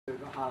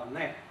harder than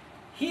that.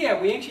 Here,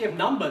 we actually have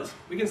numbers.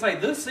 We can say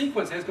this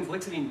sequence has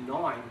complexity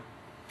 9,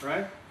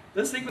 right?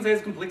 This sequence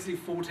has complexity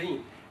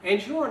 14.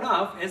 And sure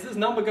enough, as this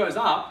number goes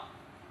up,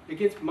 it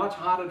gets much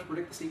harder to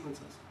predict the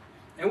sequences.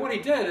 And what he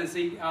did is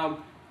he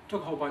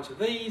took a whole bunch of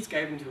these,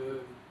 gave them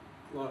to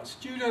a lot of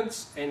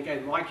students, and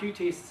gave them IQ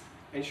tests.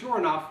 And sure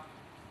enough,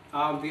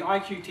 the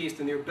IQ test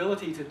and their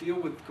ability to deal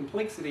with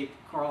complexity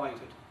correlated.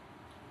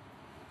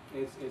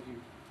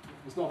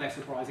 It's not that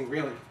surprising,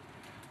 really.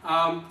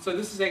 So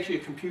this is actually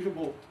a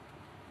computable,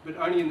 but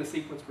only in the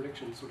sequence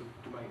prediction sort of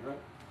domain, right?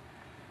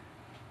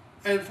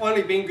 And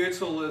finally, Ben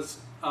Goetzel is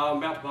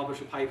about to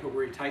publish a paper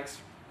where he takes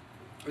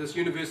this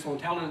universal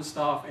intelligence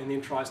stuff and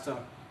then tries to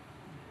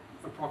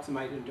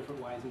approximate it in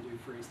different ways and do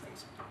various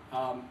things.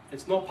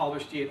 It's not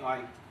published yet.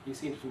 He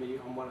sent it to me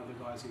on one of the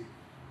guys who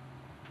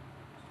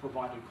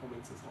provided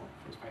comments and so on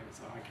for his paper,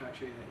 so I can't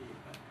share that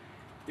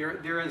yet.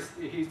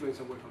 But he's doing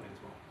some work on that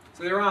as well.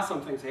 So there are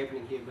some things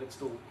happening here, but it's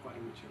still quite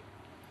immature.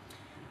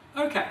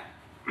 Okay,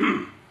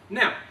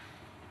 now,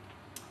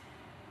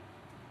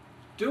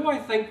 do I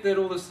think that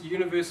all this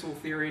universal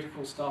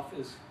theoretical stuff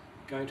is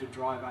going to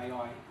drive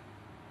AI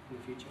in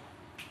the future?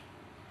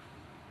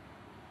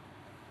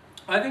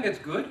 I think it's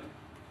good.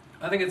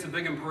 I think it's a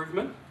big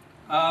improvement.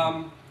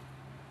 But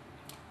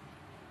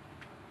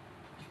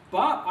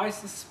I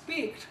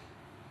suspect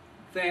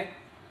that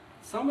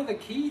some of the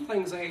key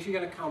things are actually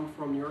going to come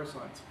from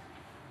neuroscience.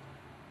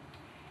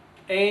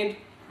 And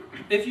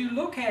if you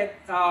look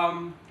at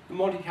the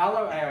Monte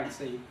Carlo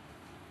AIXI,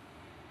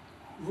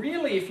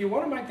 really, if you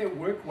want to make that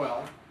work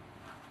well,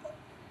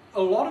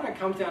 a lot of it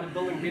comes down to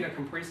building better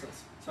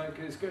compressors. So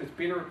it's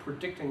better at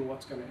predicting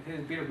what's going to, it has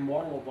a better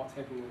model of what's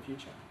happening in the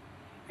future.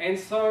 And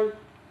so,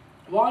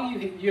 while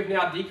you've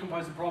now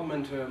decomposed the problem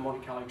into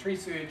Monte Carlo tree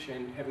search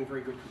and having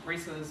very good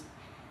compressors,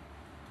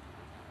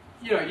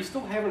 you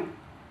still haven't,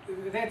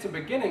 that's a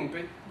beginning,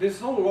 but there's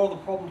still a lot of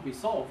the problem to be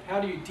solved. How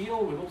do you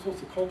deal with all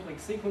sorts of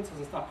complex sequences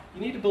and stuff?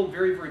 You need to build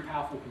very, very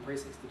powerful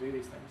compressors to do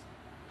these things.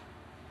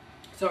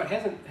 So it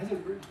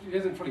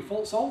hasn't fully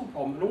solved the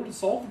problem. In order to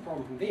solve the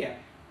problem from there,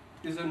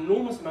 there's an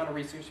enormous amount of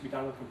research to be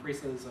done with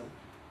compressors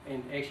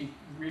and actually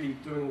really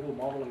doing all the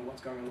modeling of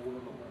what's going on in the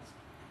world and all this.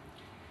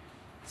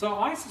 So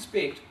I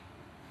suspect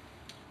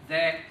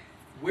that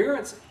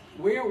where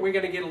we're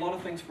going to get a lot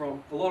of things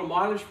from, a lot of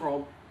mileage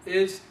from,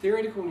 is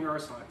theoretical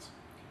neuroscience.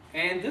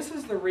 And this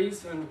is the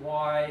reason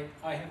why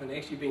I haven't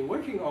actually been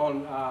working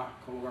on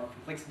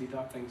complexity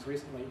type things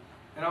recently.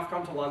 And I've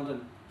come to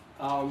London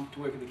to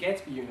work at the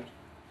Gatsby unit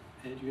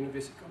at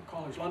University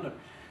College London.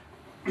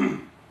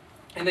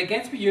 And the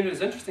Gatsby unit is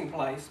an interesting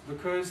place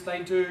because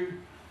they do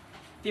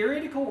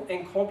theoretical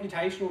and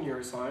computational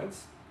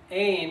neuroscience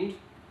and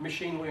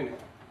machine learning.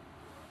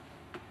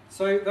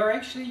 So they're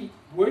actually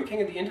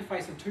working at the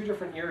interface of two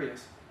different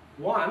areas.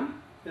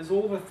 One is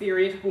all the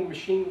theoretical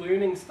machine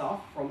learning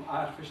stuff from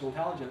artificial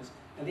intelligence,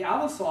 and the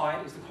other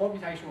side is the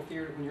computational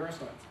theoretical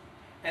neuroscience.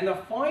 And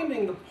they're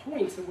finding the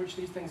points at which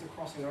these things are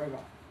crossing over.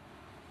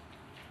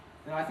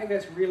 And I think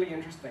that's really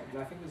interesting,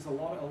 and I think there's a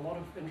lot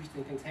of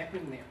interesting things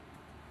happening there.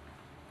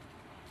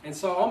 And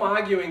so I'm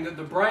arguing that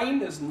the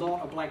brain is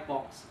not a black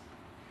box.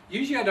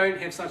 Usually I don't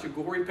have such a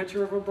gory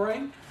picture of a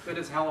brain, but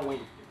it's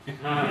Halloween. You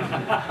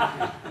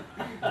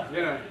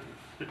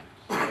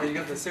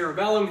got the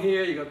cerebellum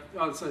here, you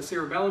got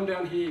cerebellum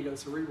down here, you got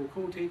cerebral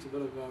cortex, a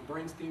bit of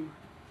brainstem.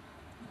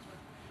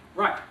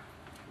 Right,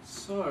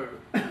 so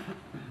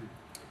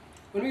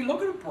when we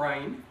look at a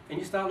brain and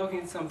you start looking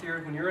at some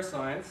theoretical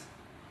neuroscience,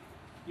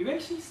 you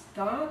actually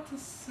start to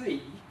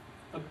see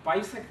a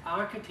basic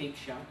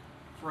architecture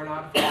for an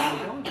artificial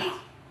intelligence.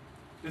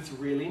 It's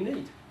really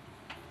neat.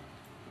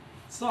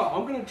 So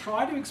I'm going to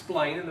try to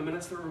explain in the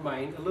minutes that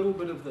remain a little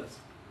bit of this.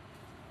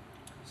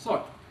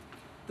 So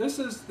this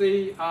is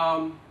the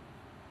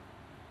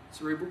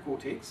cerebral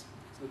cortex.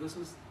 So this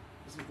is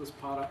this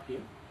part up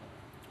here.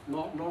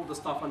 Not the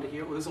stuff under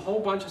here. Well, there's a whole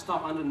bunch of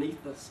stuff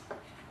underneath this.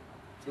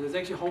 So there's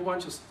actually a whole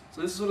bunch of,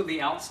 so this is sort of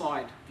the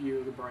outside view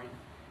of the brain.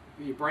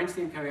 Your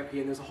brainstem coming up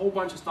here, and there's a whole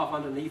bunch of stuff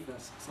underneath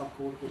this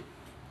subcortical.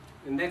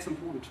 And that's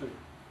important too.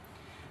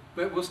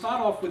 But we'll start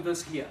off with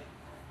this here.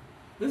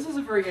 This is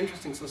a very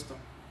interesting system.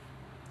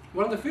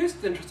 One of the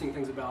first interesting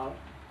things about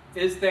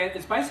it is that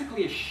it's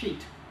basically a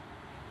sheet.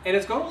 And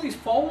it's got all these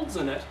folds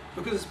in it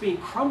because it's been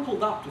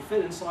crumpled up to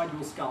fit inside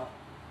your skull.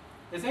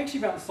 It's actually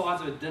about the size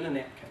of a dinner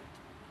napkin,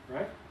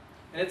 right?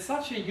 And it's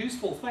such a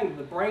useful thing that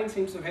the brain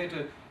seems to have had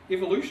to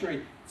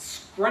evolutionarily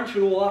scrunch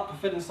it all up to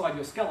fit inside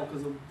your skull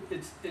because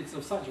it's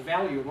of such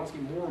value. It wants to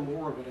get more and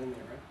more of it in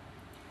there,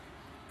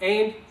 right?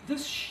 And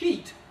this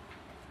sheet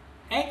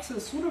acts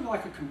as sort of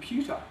like a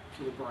computer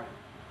to the brain.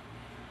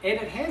 And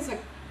it has a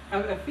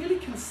fairly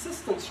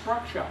consistent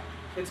structure.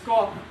 It's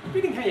got,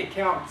 depending how you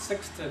count,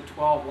 6 to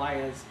 12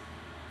 layers,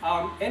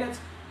 and it's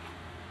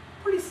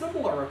pretty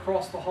similar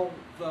across the whole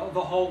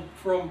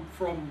from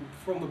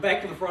the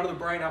back to the front of the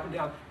brain, up and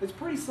down. It's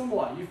pretty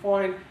similar. You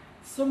find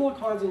similar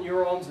kinds of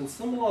neurons and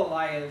similar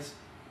layers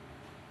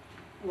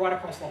right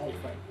across the whole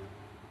thing.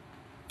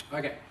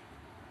 Okay.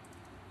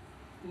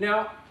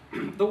 Now,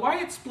 the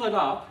way it's split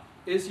up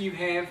is you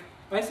have,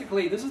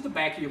 basically, this is the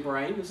back of your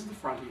brain, this is the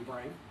front of your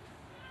brain.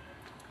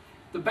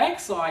 The back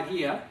side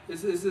here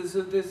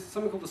there's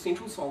something called the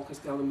central sulcus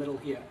down the middle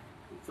here,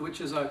 which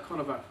is a kind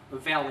of a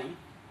valley.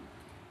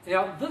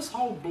 Now, this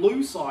whole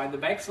blue side, the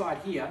back side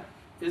here,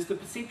 is the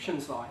perception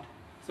side.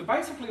 So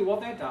basically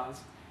what that does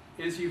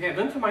is you have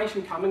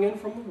information coming in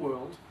from the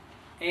world,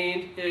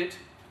 and it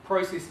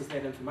processes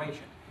that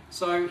information.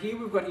 So here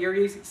we've got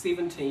area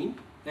 17,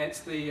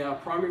 that's the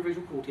primary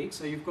visual cortex.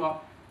 So you've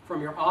got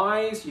from your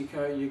eyes, you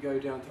go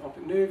down to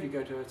optic nerve, you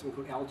go to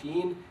something called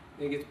LGN, and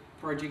it gets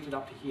projected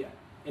up to here.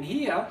 And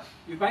here,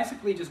 you've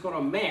basically just got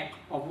a map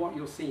of what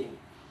you're seeing,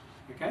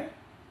 okay?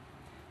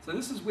 So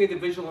this is where the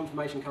visual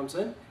information comes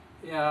in.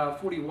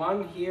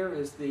 41 here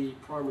is the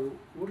primary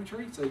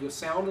auditory, so your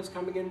sound is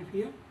coming in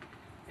here.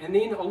 And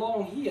then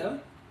along here,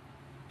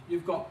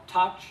 you've got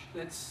touch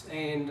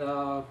and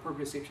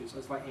proprioception, so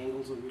it's like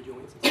angles of your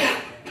joints and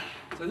stuff like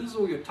that. So this is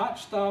all your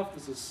touch stuff,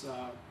 this is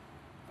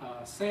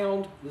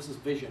sound, this is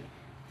vision.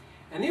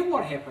 And then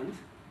what happens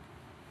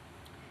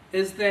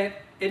is that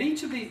at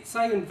each of the,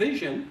 say in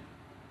vision,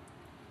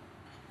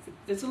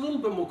 it's a little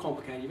bit more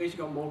complicated. You've actually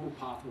got multiple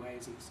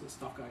pathways and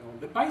stuff going on.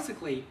 But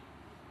basically,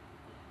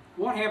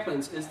 what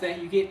happens is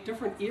that you get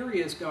different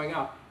areas going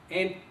up,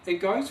 and it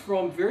goes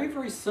from very,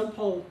 very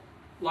simple,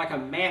 like a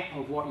map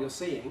of what you're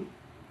seeing,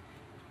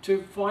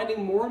 to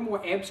finding more and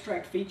more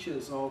abstract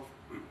features of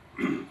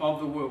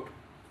the world.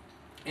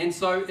 And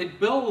so it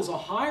builds a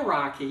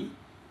hierarchy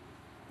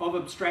of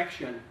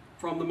abstraction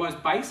from the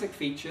most basic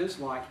features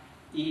like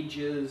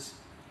edges,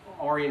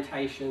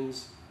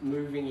 orientations,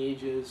 moving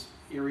edges,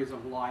 areas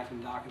of light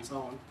and dark and so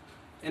on.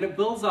 And it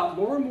builds up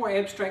more and more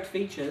abstract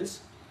features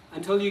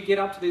until you get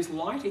up to this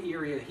lighter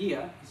area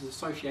here, this is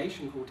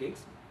association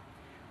cortex,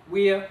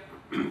 where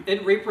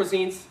it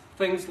represents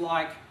things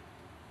like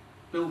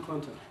Bill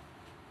Clinton,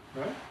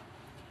 right?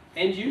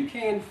 And you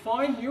can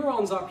find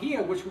neurons up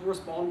here which will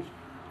respond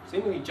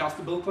seemingly just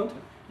to Bill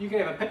Clinton. You can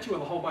have a picture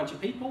with a whole bunch of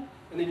people,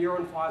 and the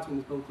neuron fires when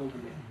there's Bill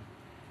Clinton there.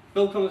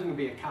 Bill Clinton can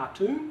be a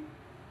cartoon,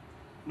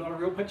 not a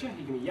real picture.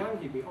 He can be young,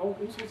 he can be old,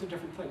 all sorts of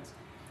different things.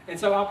 And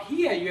so up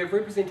here you have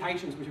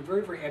representations which are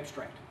very, very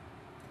abstract.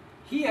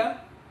 Here,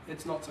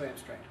 it's not so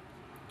abstract.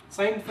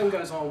 Same thing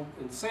goes on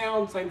in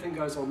sound, same thing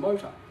goes on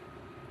motor.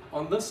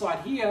 On this side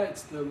here,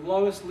 it's the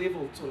lowest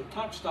level sort of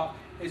touch stuff.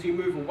 As you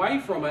move away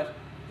from it,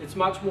 it's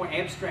much more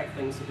abstract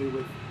things to do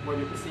with what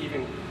you're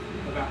perceiving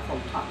about from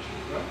touch.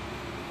 Right?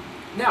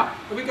 Now,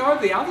 if we go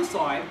over the other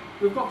side,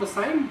 we've got the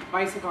same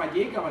basic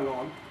idea going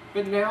on,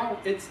 but now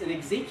it's an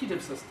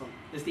executive system,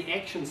 it's the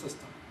action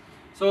system.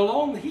 So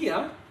along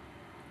here,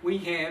 we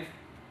have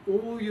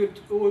all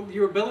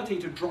your ability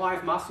to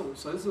drive muscles.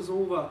 So this is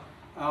all the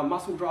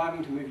muscle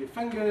driving to move your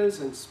fingers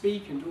and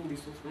speak and do all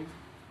these sorts of things.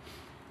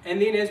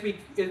 And then as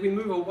we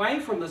move away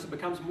from this, it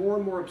becomes more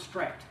and more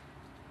abstract.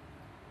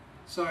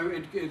 So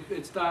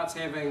it starts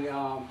having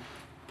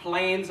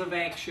plans of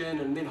action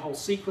and then whole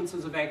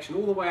sequences of action,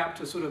 all the way up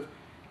to sort of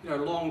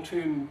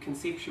long-term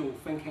conceptual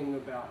thinking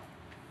about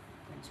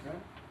things,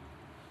 right?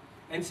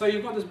 And so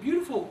you've got this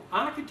beautiful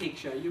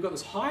architecture, you've got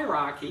this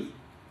hierarchy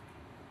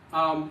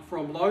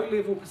from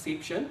low-level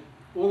perception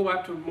all the way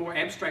up to more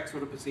abstract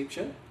sort of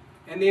perception.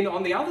 And then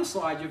on the other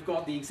side, you've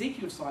got the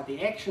executive side,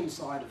 the action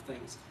side of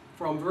things,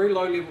 from very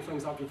low-level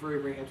things up to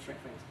very, very abstract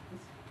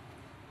things.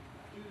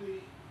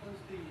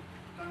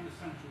 Down the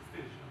central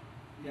fissure,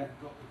 yeah,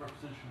 you've got the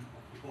representation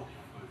of the body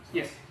fluids.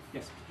 Yes,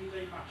 yes. Do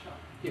they match up?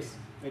 Yes,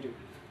 they do.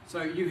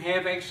 So you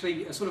have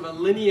actually a sort of a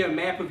linear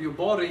map of your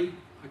body.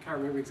 I can't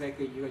remember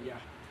exactly. You got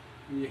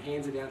your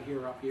hands are down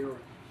here or up here, or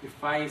your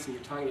face and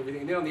your tongue and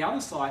everything. And then on the other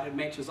side, it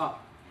matches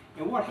up.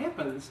 And what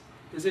happens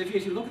is that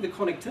if you look at the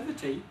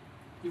connectivity,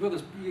 you've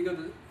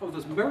got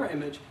this mirror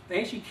image.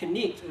 They actually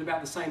connect at about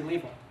the same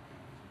level.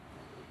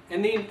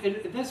 And then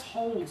this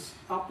holds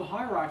up the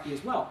hierarchy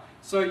as well.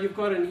 So you've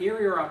got an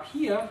area up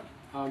here,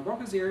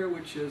 Broca's area,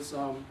 which is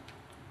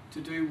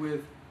to do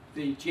with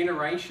the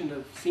generation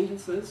of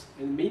sentences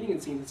and meaning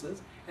in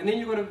sentences. And then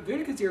you've got a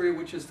Wernicke's area,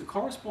 which is the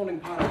corresponding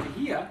part over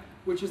here,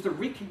 which is the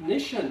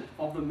recognition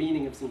of the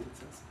meaning of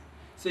sentences.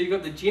 So you've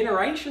got the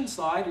generation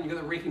side and you've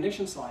got the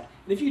recognition side.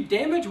 And if you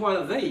damage one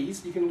of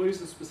these, you can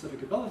lose a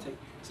specific ability.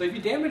 So if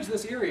you damage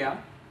this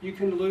area, you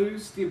can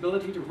lose the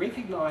ability to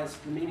recognize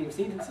the meaning of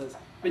sentences,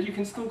 but you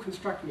can still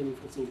construct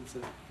meaningful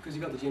sentences because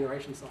you've got the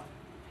generation side,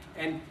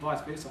 and vice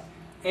versa.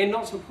 And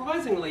not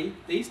surprisingly,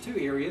 these two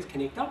areas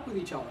connect up with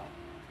each other.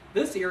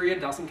 This area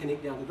doesn't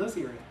connect down to this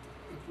area.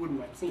 It wouldn't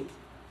make sense.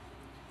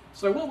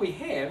 So what we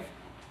have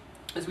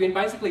is we can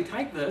basically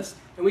take this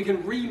and we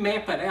can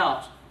remap it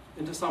out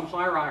into some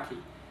hierarchy.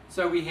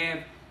 So we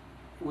have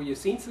all your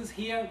senses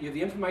here, you have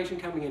the information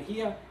coming in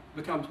here, it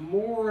becomes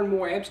more and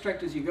more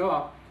abstract as you go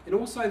up, and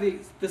also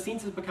the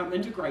senses become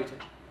integrated.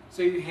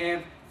 So you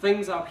have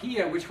things up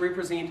here which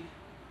represent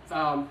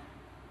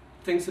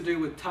things to do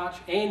with touch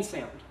and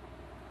sound.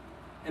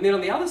 And then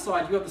on the other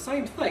side, you've got the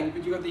same thing,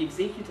 but you've got the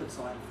executive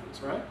side of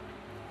things, right?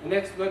 And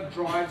that's what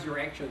drives your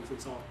actions and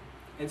so on.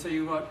 And so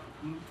you've got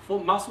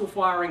muscle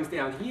firings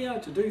down here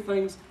to do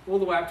things, all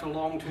the way up to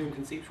long-term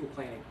conceptual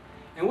planning.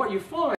 And what you find